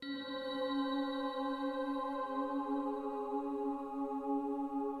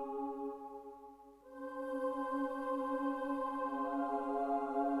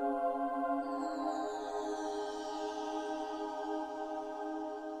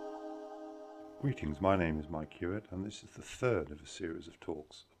Greetings, my name is Mike Hewitt, and this is the third of a series of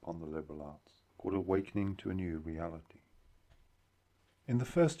talks upon the liberal arts, called Awakening to a New Reality. In the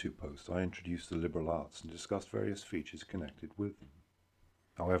first two posts, I introduced the liberal arts and discussed various features connected with them.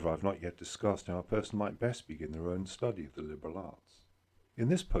 However, I've not yet discussed how a person might best begin their own study of the liberal arts. In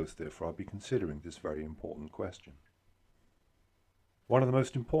this post, therefore, I'll be considering this very important question. One of the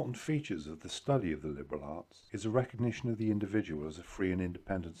most important features of the study of the liberal arts is a recognition of the individual as a free and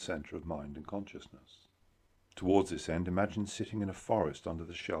independent centre of mind and consciousness. Towards this end, imagine sitting in a forest under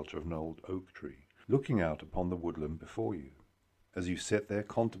the shelter of an old oak tree, looking out upon the woodland before you. As you sit there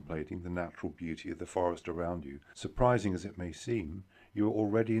contemplating the natural beauty of the forest around you, surprising as it may seem, you are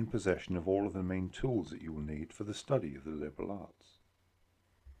already in possession of all of the main tools that you will need for the study of the liberal arts.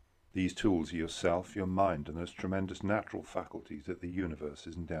 These tools are yourself, your mind, and those tremendous natural faculties that the universe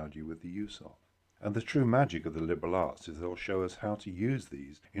has endowed you with the use of. And the true magic of the liberal arts is they will show us how to use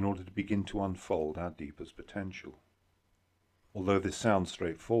these in order to begin to unfold our deepest potential. Although this sounds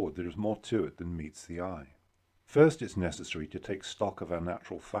straightforward, there is more to it than meets the eye. First, it's necessary to take stock of our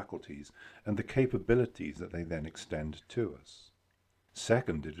natural faculties and the capabilities that they then extend to us.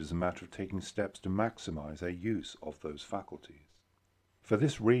 Second, it is a matter of taking steps to maximize our use of those faculties. For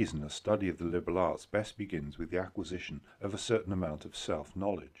this reason, a study of the liberal arts best begins with the acquisition of a certain amount of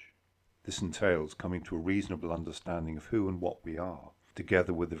self-knowledge. This entails coming to a reasonable understanding of who and what we are,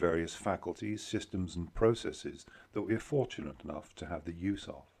 together with the various faculties, systems, and processes that we are fortunate enough to have the use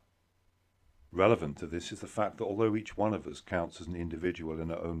of. Relevant to this is the fact that although each one of us counts as an individual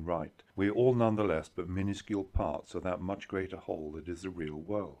in our own right, we are all nonetheless but minuscule parts of that much greater whole that is the real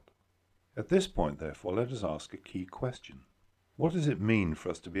world. At this point, therefore, let us ask a key question. What does it mean for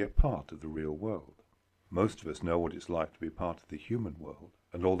us to be a part of the real world? Most of us know what it's like to be part of the human world,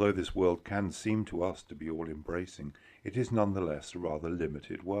 and although this world can seem to us to be all-embracing, it is nonetheless a rather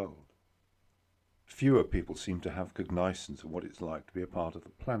limited world. Fewer people seem to have cognizance of what it's like to be a part of the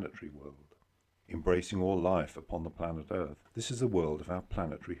planetary world. Embracing all life upon the planet Earth, this is the world of our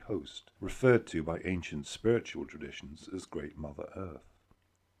planetary host, referred to by ancient spiritual traditions as Great Mother Earth.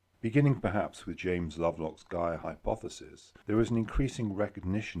 Beginning perhaps with James Lovelock's Gaia hypothesis, there is an increasing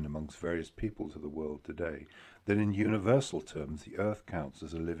recognition amongst various peoples of the world today that in universal terms the Earth counts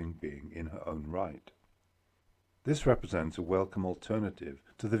as a living being in her own right. This represents a welcome alternative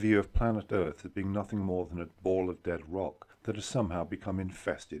to the view of planet Earth as being nothing more than a ball of dead rock that has somehow become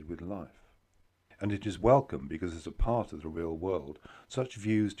infested with life. And it is welcome because as a part of the real world, such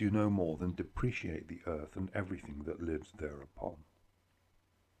views do no more than depreciate the Earth and everything that lives thereupon.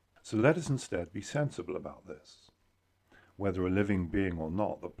 So let us instead be sensible about this. Whether a living being or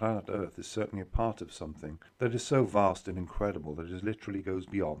not, the planet Earth is certainly a part of something that is so vast and incredible that it literally goes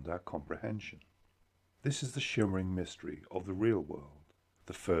beyond our comprehension. This is the shimmering mystery of the real world,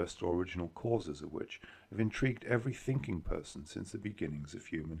 the first or original causes of which have intrigued every thinking person since the beginnings of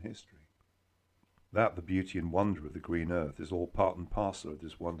human history. That the beauty and wonder of the green earth is all part and parcel of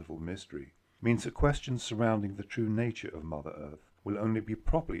this wonderful mystery means that questions surrounding the true nature of Mother Earth will only be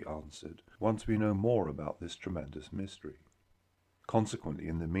properly answered once we know more about this tremendous mystery. Consequently,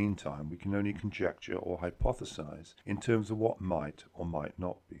 in the meantime, we can only conjecture or hypothesize in terms of what might or might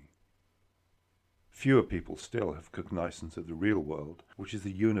not be. Fewer people still have cognizance of the real world, which is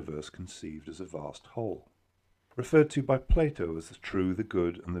the universe conceived as a vast whole. Referred to by Plato as the true, the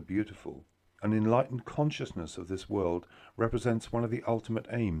good, and the beautiful, an enlightened consciousness of this world represents one of the ultimate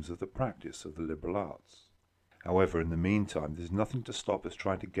aims of the practice of the liberal arts. However, in the meantime, there is nothing to stop us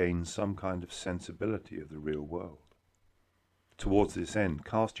trying to gain some kind of sensibility of the real world. Towards this end,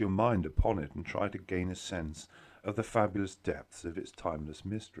 cast your mind upon it and try to gain a sense of the fabulous depths of its timeless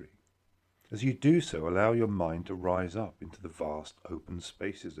mystery. As you do so, allow your mind to rise up into the vast open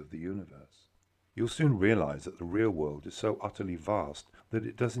spaces of the universe. You'll soon realize that the real world is so utterly vast that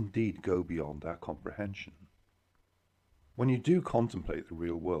it does indeed go beyond our comprehension. When you do contemplate the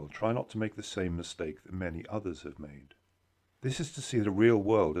real world, try not to make the same mistake that many others have made. This is to see the real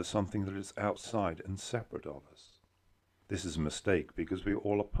world as something that is outside and separate of us. This is a mistake because we are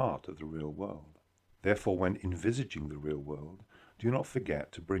all a part of the real world. Therefore, when envisaging the real world, do not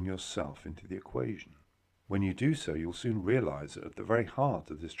forget to bring yourself into the equation. When you do so, you'll soon realize that at the very heart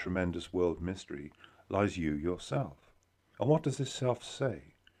of this tremendous world mystery lies you yourself. And what does this self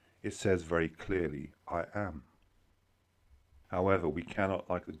say? It says very clearly, I am. However, we cannot,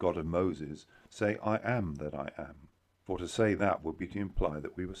 like the God of Moses, say, I am that I am, for to say that would be to imply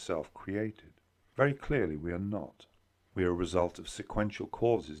that we were self-created. Very clearly we are not. We are a result of sequential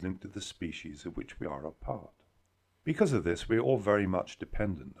causes linked to the species of which we are a part. Because of this, we are all very much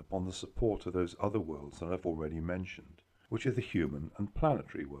dependent upon the support of those other worlds that I've already mentioned, which are the human and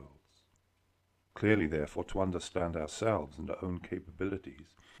planetary worlds. Clearly, therefore, to understand ourselves and our own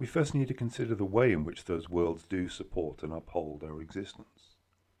capabilities, we first need to consider the way in which those worlds do support and uphold our existence.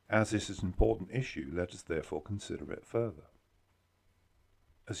 As this is an important issue, let us therefore consider it further.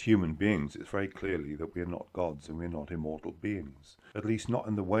 As human beings, it's very clearly that we are not gods and we are not immortal beings, at least not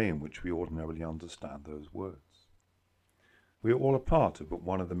in the way in which we ordinarily understand those words. We are all a part of but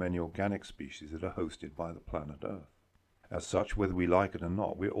one of the many organic species that are hosted by the planet Earth. As such, whether we like it or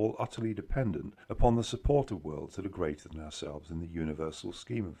not, we are all utterly dependent upon the support of worlds that are greater than ourselves in the universal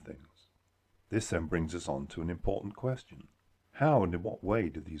scheme of things. This then brings us on to an important question. How and in what way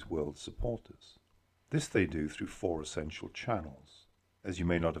do these worlds support us? This they do through 4 essential channels. As you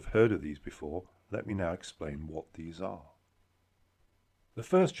may not have heard of these before, let me now explain what these are. The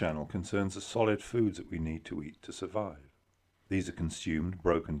first channel concerns the solid foods that we need to eat to survive. These are consumed,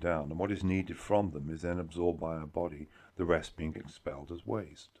 broken down, and what is needed from them is then absorbed by our body, the rest being expelled as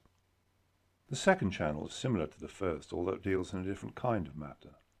waste. The second channel is similar to the first, although it deals in a different kind of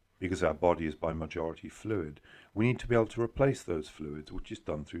matter. Because our body is by majority fluid, we need to be able to replace those fluids, which is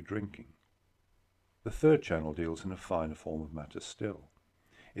done through drinking. The third channel deals in a finer form of matter still.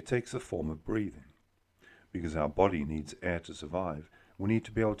 It takes the form of breathing. Because our body needs air to survive, we need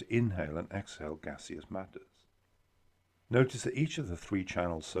to be able to inhale and exhale gaseous matters. Notice that each of the 3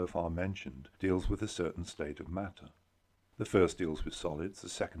 channels so far mentioned deals with a certain state of matter. The first deals with solids, the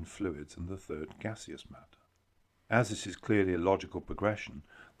second fluids, and the third gaseous matter. As this is clearly a logical progression,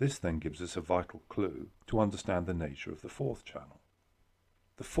 this then gives us a vital clue to understand the nature of the 4th channel.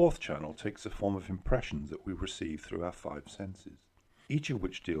 The 4th channel takes the form of impressions that we receive through our 5 senses, each of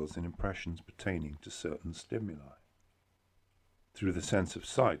which deals in impressions pertaining to certain stimuli. Through the sense of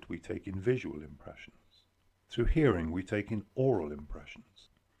sight, we take in visual impressions. Through hearing, we take in oral impressions.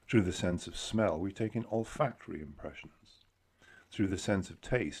 Through the sense of smell, we take in olfactory impressions. Through the sense of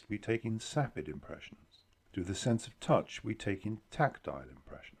taste, we take in sapid impressions. Through the sense of touch, we take in tactile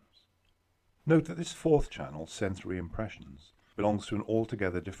impressions. Note that this 4th channel, sensory impressions, belongs to an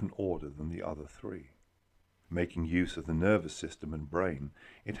altogether different order than the other 3. Making use of the nervous system and brain,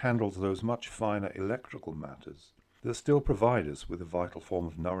 it handles those much finer electrical matters that still provide us with a vital form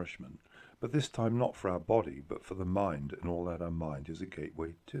of nourishment, but this time not for our body, but for the mind and all that our mind is a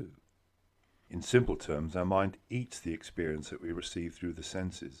gateway to. In simple terms, our mind eats the experience that we receive through the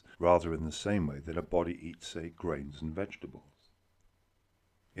senses, rather in the same way that a body eats, say, grains and vegetables.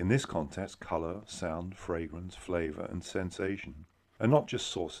 In this context, colour, sound, fragrance, flavour, and sensation are not just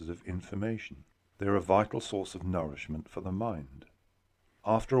sources of information. They are a vital source of nourishment for the mind.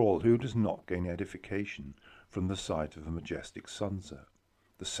 After all, who does not gain edification from the sight of a majestic sunset,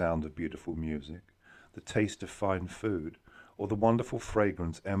 the sound of beautiful music, the taste of fine food, or the wonderful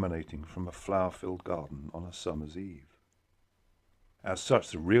fragrance emanating from a flower-filled garden on a summer's eve? As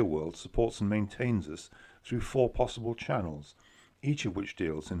such, the real world supports and maintains us through 4 possible channels, each of which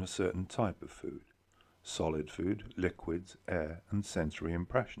deals in a certain type of food: solid food, liquids, air, and sensory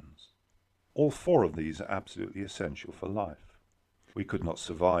impressions. All 4 of these are absolutely essential for life. We could not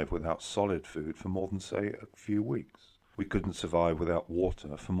survive without solid food for more than, say, a few weeks. We couldn't survive without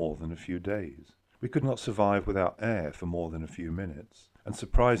water for more than a few days. We could not survive without air for more than a few minutes. And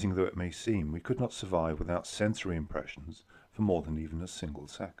surprising though it may seem, we could not survive without sensory impressions for more than even a single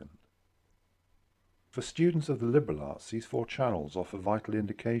second. For students of the liberal arts, these 4 channels offer vital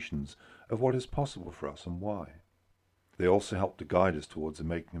indications of what is possible for us and why. They also help to guide us towards the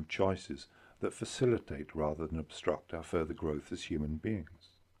making of choices that facilitate rather than obstruct our further growth as human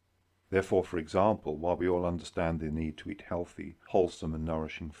beings. Therefore, for example, while we all understand the need to eat healthy, wholesome and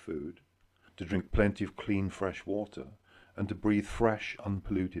nourishing food, to drink plenty of clean, fresh water, and to breathe fresh,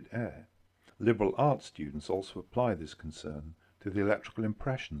 unpolluted air, liberal arts students also apply this concern to the electrical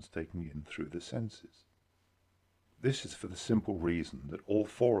impressions taken in through the senses. This is for the simple reason that all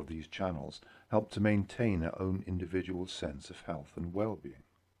 4 of these channels help to maintain our own individual sense of health and well-being.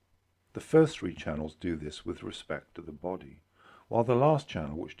 The first 3 channels do this with respect to the body, while the last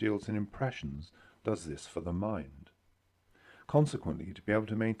channel, which deals in impressions, does this for the mind. Consequently, to be able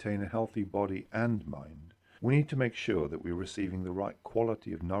to maintain a healthy body and mind, we need to make sure that we are receiving the right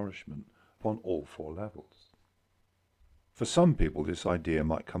quality of nourishment upon all 4 levels. For some people, this idea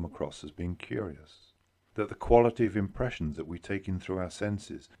might come across as being curious, that the quality of impressions that we take in through our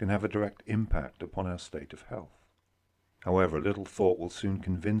senses can have a direct impact upon our state of health. However, a little thought will soon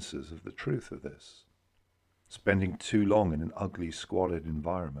convince us of the truth of this. Spending too long in an ugly, squalid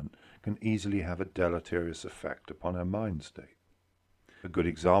environment can easily have a deleterious effect upon our mind state. A good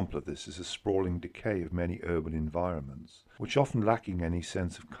example of this is the sprawling decay of many urban environments, which, often lacking any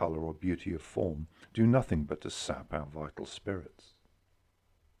sense of colour or beauty of form, do nothing but to sap our vital spirits.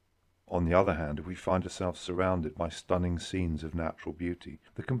 On the other hand, if we find ourselves surrounded by stunning scenes of natural beauty,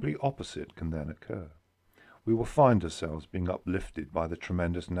 the complete opposite can then occur. We will find ourselves being uplifted by the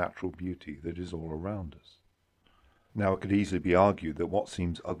tremendous natural beauty that is all around us. Now, it could easily be argued that what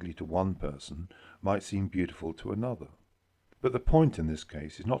seems ugly to one person might seem beautiful to another. But the point in this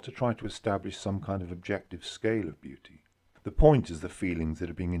case is not to try to establish some kind of objective scale of beauty. The point is the feelings that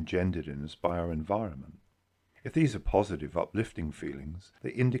are being engendered in us by our environment. If these are positive, uplifting feelings,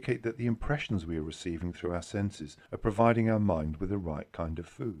 they indicate that the impressions we are receiving through our senses are providing our mind with the right kind of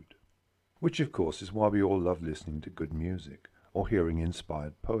food. Which, of course, is why we all love listening to good music or hearing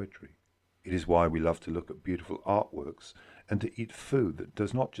inspired poetry. It is why we love to look at beautiful artworks and to eat food that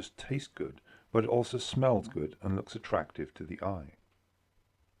does not just taste good, but it also smells good and looks attractive to the eye.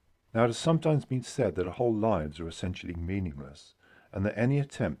 Now, it has sometimes been said that our whole lives are essentially meaningless, and that any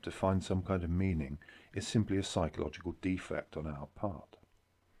attempt to find some kind of meaning is simply a psychological defect on our part.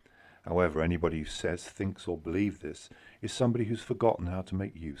 However, anybody who says, thinks, or believes this is somebody who's forgotten how to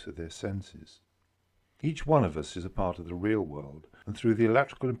make use of their senses. Each one of us is a part of the real world, and through the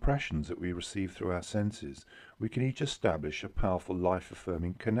electrical impressions that we receive through our senses, we can each establish a powerful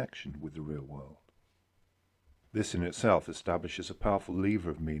life-affirming connection with the real world. This in itself establishes a powerful lever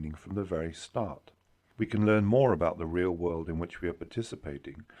of meaning from the very start. We can learn more about the real world in which we are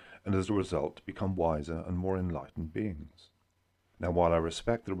participating, and as a result become wiser and more enlightened beings. Now, while I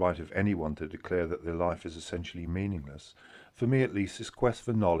respect the right of anyone to declare that their life is essentially meaningless, for me at least this quest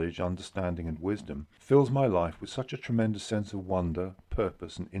for knowledge, understanding and wisdom fills my life with such a tremendous sense of wonder,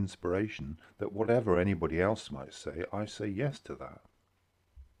 purpose and inspiration that whatever anybody else might say, I say yes to that.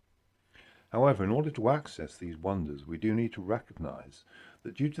 However, in order to access these wonders, we do need to recognize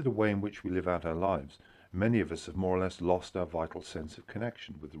that due to the way in which we live out our lives, many of us have more or less lost our vital sense of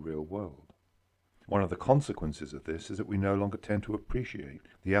connection with the real world. One of the consequences of this is that we no longer tend to appreciate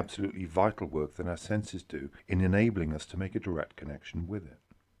the absolutely vital work that our senses do in enabling us to make a direct connection with it.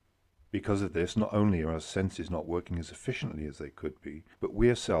 Because of this, not only are our senses not working as efficiently as they could be, but we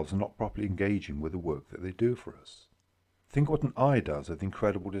ourselves are not properly engaging with the work that they do for us. Think what an eye does of the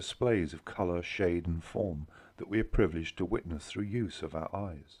incredible displays of colour, shade and form that we are privileged to witness through use of our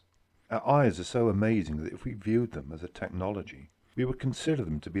eyes. Our eyes are so amazing that if we viewed them as a technology, we would consider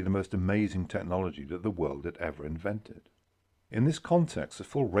them to be the most amazing technology that the world had ever invented. In this context, the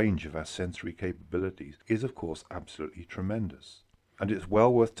full range of our sensory capabilities is of course absolutely tremendous, and it's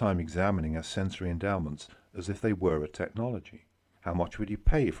well worth time examining our sensory endowments as if they were a technology. How much would you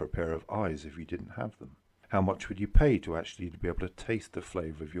pay for a pair of eyes if you didn't have them? How much would you pay to actually be able to taste the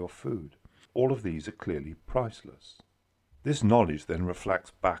flavour of your food? All of these are clearly priceless. This knowledge then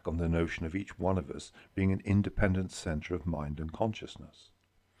reflects back on the notion of each one of us being an independent centre of mind and consciousness.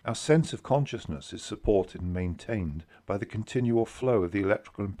 Our sense of consciousness is supported and maintained by the continual flow of the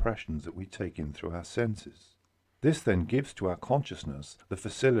electrical impressions that we take in through our senses. This then gives to our consciousness the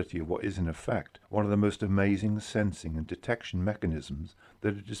facility of what is in effect one of the most amazing sensing and detection mechanisms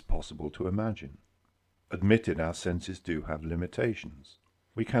that it is possible to imagine. Admitted, our senses do have limitations.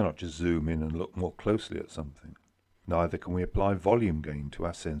 We cannot just zoom in and look more closely at something. Neither can we apply volume gain to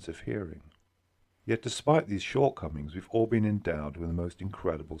our sense of hearing. Yet despite these shortcomings, we've all been endowed with the most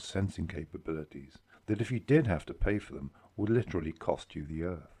incredible sensing capabilities that if you did have to pay for them, would literally cost you the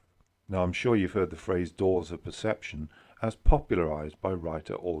earth. Now, I'm sure you've heard the phrase doors of perception as popularized by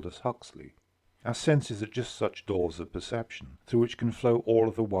writer Aldous Huxley. Our senses are just such doors of perception, through which can flow all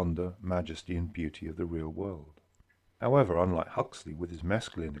of the wonder, majesty and beauty of the real world. However, unlike Huxley with his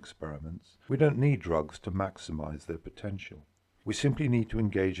mescaline experiments, we don't need drugs to maximize their potential. We simply need to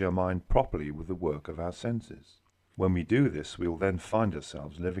engage our mind properly with the work of our senses. When we do this, we will then find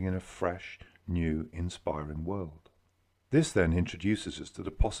ourselves living in a fresh, new, inspiring world. This then introduces us to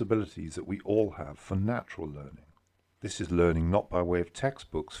the possibilities that we all have for natural learning. This is learning not by way of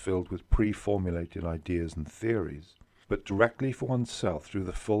textbooks filled with pre-formulated ideas and theories, but directly for oneself through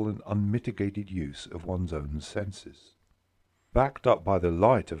the full and unmitigated use of one's own senses. Backed up by the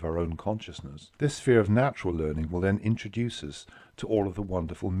light of our own consciousness, this sphere of natural learning will then introduce us to all of the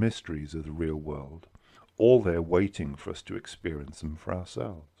wonderful mysteries of the real world, all there waiting for us to experience them for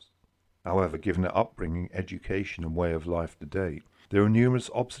ourselves. However, given our upbringing, education and way of life today, there are numerous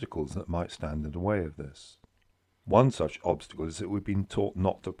obstacles that might stand in the way of this. One such obstacle is that we've been taught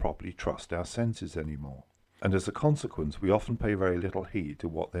not to properly trust our senses anymore, and as a consequence we often pay very little heed to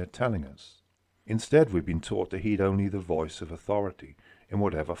what they're telling us. Instead, we've been taught to heed only the voice of authority, in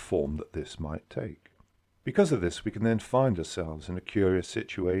whatever form that this might take. Because of this, we can then find ourselves in a curious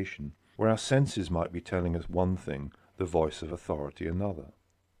situation where our senses might be telling us one thing, the voice of authority another.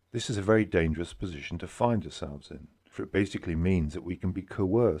 This is a very dangerous position to find ourselves in, for it basically means that we can be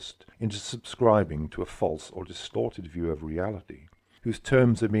coerced into subscribing to a false or distorted view of reality, whose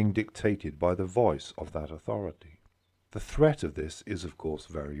terms are being dictated by the voice of that authority. The threat of this is, of course,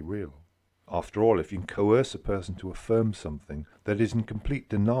 very real. After all, if you can coerce a person to affirm something that is in complete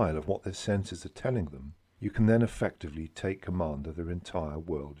denial of what their senses are telling them, you can then effectively take command of their entire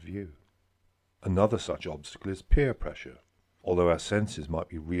world view. Another such obstacle is peer pressure. Although our senses might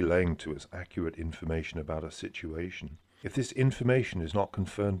be relaying to us accurate information about a situation, if this information is not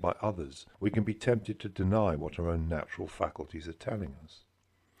confirmed by others, we can be tempted to deny what our own natural faculties are telling us.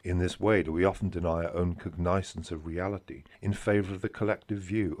 In this way do we often deny our own cognizance of reality in favour of the collective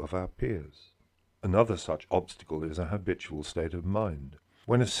view of our peers. Another such obstacle is a habitual state of mind.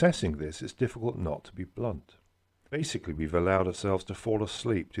 When assessing this, it's difficult not to be blunt. Basically, we've allowed ourselves to fall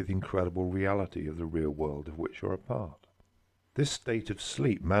asleep to the incredible reality of the real world of which we're a part. This state of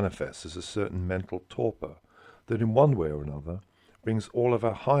sleep manifests as a certain mental torpor that in one way or another brings all of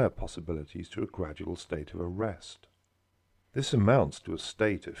our higher possibilities to a gradual state of arrest. This amounts to a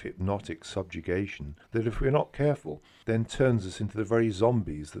state of hypnotic subjugation that, if we're not careful, then turns us into the very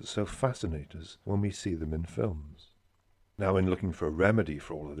zombies that so fascinate us when we see them in films. Now, in looking for a remedy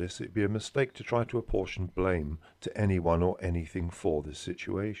for all of this, it'd be a mistake to try to apportion blame to anyone or anything for this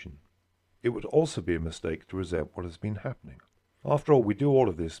situation. It would also be a mistake to resent what has been happening. After all, we do all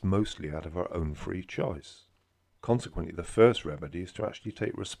of this mostly out of our own free choice. Consequently, the first remedy is to actually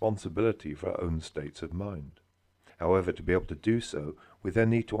take responsibility for our own states of mind. However, to be able to do so, we then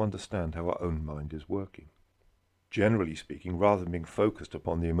need to understand how our own mind is working. Generally speaking, rather than being focused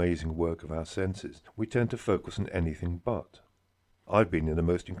upon the amazing work of our senses, we tend to focus on anything but. I've been in the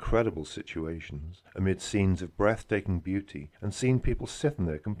most incredible situations, amid scenes of breathtaking beauty, and seen people sitting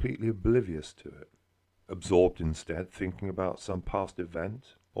there completely oblivious to it, absorbed instead thinking about some past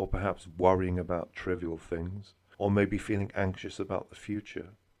event, or perhaps worrying about trivial things, or maybe feeling anxious about the future,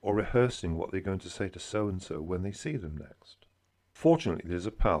 or rehearsing what they're going to say to so-and-so when they see them next. Fortunately, there's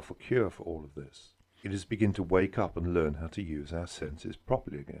a powerful cure for all of this. It is begin to wake up and learn how to use our senses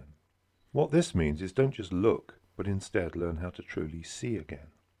properly again. What this means is don't just look, but instead learn how to truly see again.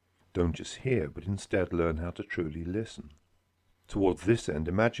 Don't just hear, but instead learn how to truly listen. Towards this end,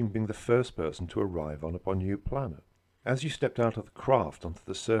 imagine being the first person to arrive on a new planet. As you stepped out of the craft onto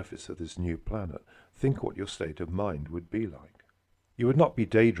the surface of this new planet, think what your state of mind would be like. You would not be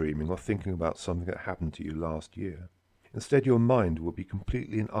daydreaming or thinking about something that happened to you last year. Instead, your mind would be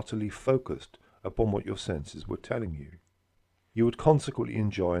completely and utterly focused upon what your senses were telling you. You would consequently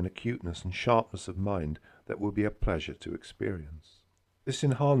enjoy an acuteness and sharpness of mind that would be a pleasure to experience. This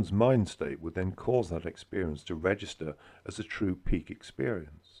enhanced mind state would then cause that experience to register as a true peak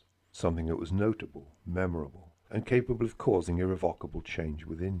experience, something that was notable, memorable, and capable of causing irrevocable change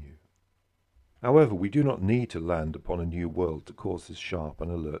within you. However, we do not need to land upon a new world to cause this sharp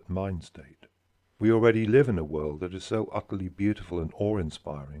and alert mind state. We already live in a world that is so utterly beautiful and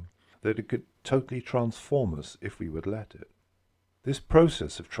awe-inspiring that it could totally transform us if we would let it. This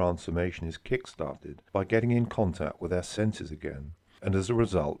process of transformation is kick-started by getting in contact with our senses again, and as a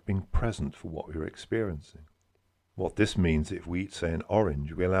result being present for what we are experiencing. What this means, if we eat, say, an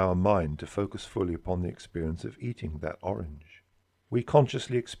orange, we allow our mind to focus fully upon the experience of eating that orange. We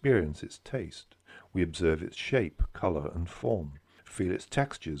consciously experience its taste. We observe its shape, colour, and form, feel its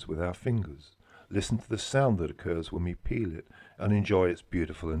textures with our fingers, listen to the sound that occurs when we peel it, and enjoy its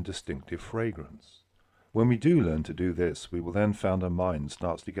beautiful and distinctive fragrance. When we do learn to do this, we will then find our mind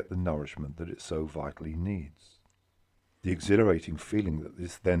starts to get the nourishment that it so vitally needs. The exhilarating feeling that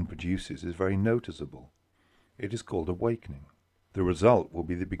this then produces is very noticeable. It is called awakening. The result will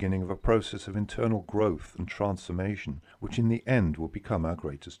be the beginning of a process of internal growth and transformation, which in the end will become our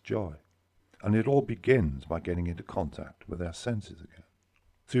greatest joy. And it all begins by getting into contact with our senses again.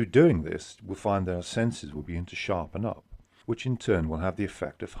 Through doing this, we'll find that our senses will begin to sharpen up, which in turn will have the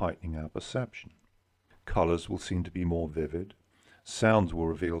effect of heightening our perception. Colours will seem to be more vivid. Sounds will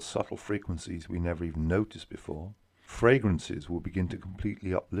reveal subtle frequencies we never even noticed before. Fragrances will begin to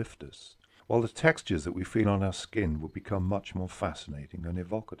completely uplift us, while the textures that we feel on our skin will become much more fascinating and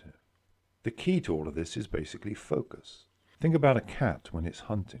evocative. The key to all of this is basically focus. Think about a cat when it's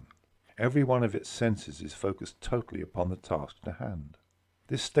hunting. Every one of its senses is focused totally upon the task to hand.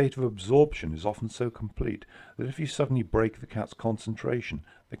 This state of absorption is often so complete that if you suddenly break the cat's concentration,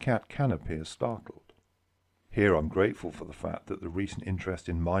 the cat can appear startled. Here I'm grateful for the fact that the recent interest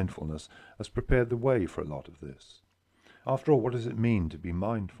in mindfulness has prepared the way for a lot of this. After all, what does it mean to be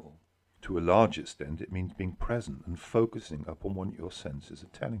mindful? To a large extent, it means being present and focusing upon what your senses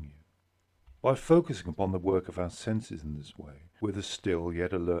are telling you. By focusing upon the work of our senses in this way, with a still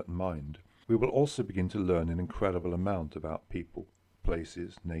yet alert mind, we will also begin to learn an incredible amount about people,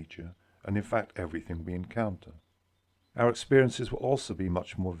 places, nature, and in fact everything we encounter. Our experiences will also be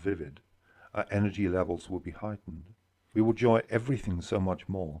much more vivid. Our energy levels will be heightened. We will enjoy everything so much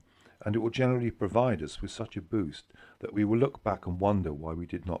more, and it will generally provide us with such a boost that we will look back and wonder why we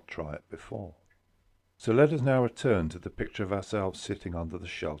did not try it before. So let us now return to the picture of ourselves sitting under the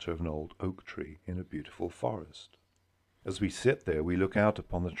shelter of an old oak tree in a beautiful forest. As we sit there, we look out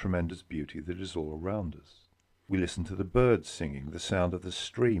upon the tremendous beauty that is all around us. We listen to the birds singing, the sound of the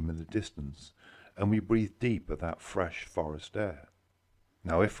stream in the distance, and we breathe deep of that fresh forest air.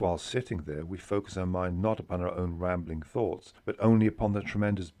 Now if while sitting there we focus our mind not upon our own rambling thoughts, but only upon the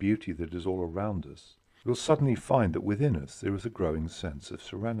tremendous beauty that is all around us, we'll suddenly find that within us there is a growing sense of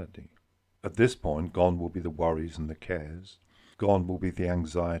serenity. At this point, gone will be the worries and the cares, gone will be the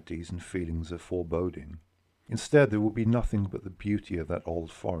anxieties and feelings of foreboding. Instead, there will be nothing but the beauty of that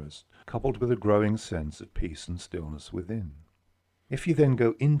old forest, coupled with a growing sense of peace and stillness within. If you then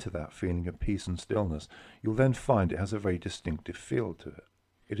go into that feeling of peace and stillness, you'll then find it has a very distinctive feel to it.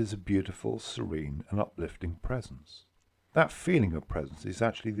 It is a beautiful, serene, and uplifting presence. That feeling of presence is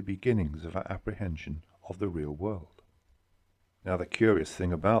actually the beginnings of our apprehension of the real world. Now, the curious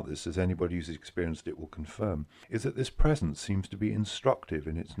thing about this, as anybody who's experienced it will confirm, is that this presence seems to be instructive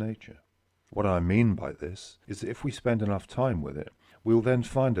in its nature. What I mean by this is that if we spend enough time with it, we'll then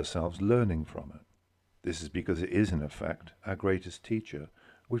find ourselves learning from it. This is because it is, in effect, our greatest teacher,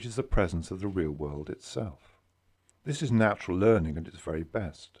 which is the presence of the real world itself. This is natural learning at its very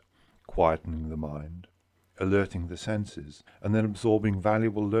best, quietening the mind, alerting the senses, and then absorbing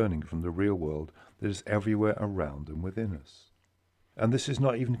valuable learning from the real world that is everywhere around and within us. And this is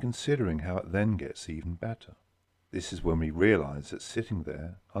not even considering how it then gets even better. This is when we realize that sitting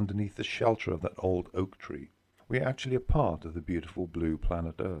there, underneath the shelter of that old oak tree, we are actually a part of the beautiful blue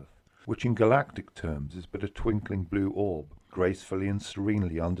planet Earth, which in galactic terms is but a twinkling blue orb, gracefully and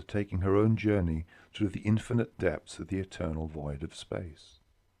serenely undertaking her own journey through the infinite depths of the eternal void of space.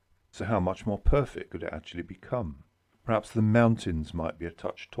 So how much more perfect could it actually become? Perhaps the mountains might be a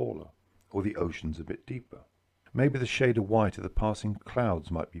touch taller, or the oceans a bit deeper. Maybe the shade of white of the passing clouds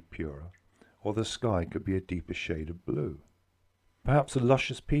might be purer, or the sky could be a deeper shade of blue. Perhaps the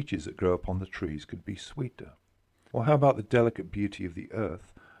luscious peaches that grow upon the trees could be sweeter. Or how about the delicate beauty of the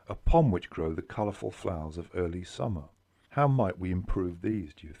earth, upon which grow the colourful flowers of early summer? How might we improve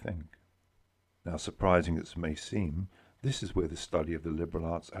these, do you think? Now, surprising as it may seem, this is where the study of the liberal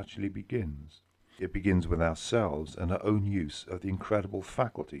arts actually begins. It begins with ourselves and our own use of the incredible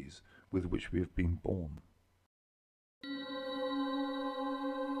faculties with which we have been born.